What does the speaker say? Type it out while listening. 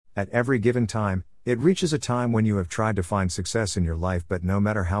At every given time, it reaches a time when you have tried to find success in your life, but no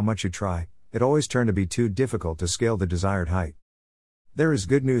matter how much you try, it always turned to be too difficult to scale the desired height. There is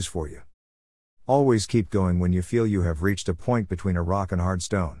good news for you. Always keep going when you feel you have reached a point between a rock and hard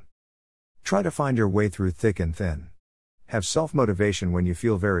stone. Try to find your way through thick and thin. Have self-motivation when you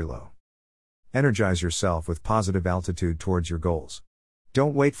feel very low. Energize yourself with positive altitude towards your goals.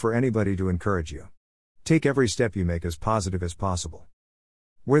 Don't wait for anybody to encourage you. Take every step you make as positive as possible.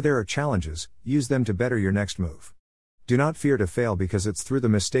 Where there are challenges, use them to better your next move. Do not fear to fail, because it's through the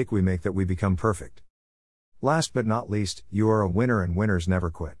mistake we make that we become perfect. Last but not least, you are a winner and winners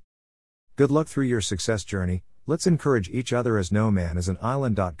never quit. Good luck through your success journey. Let's encourage each other, as no man is an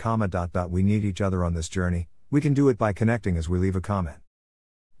island. We need each other on this journey. We can do it by connecting as we leave a comment.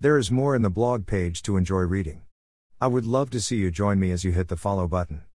 There is more in the blog page to enjoy reading. I would love to see you join me as you hit the follow button.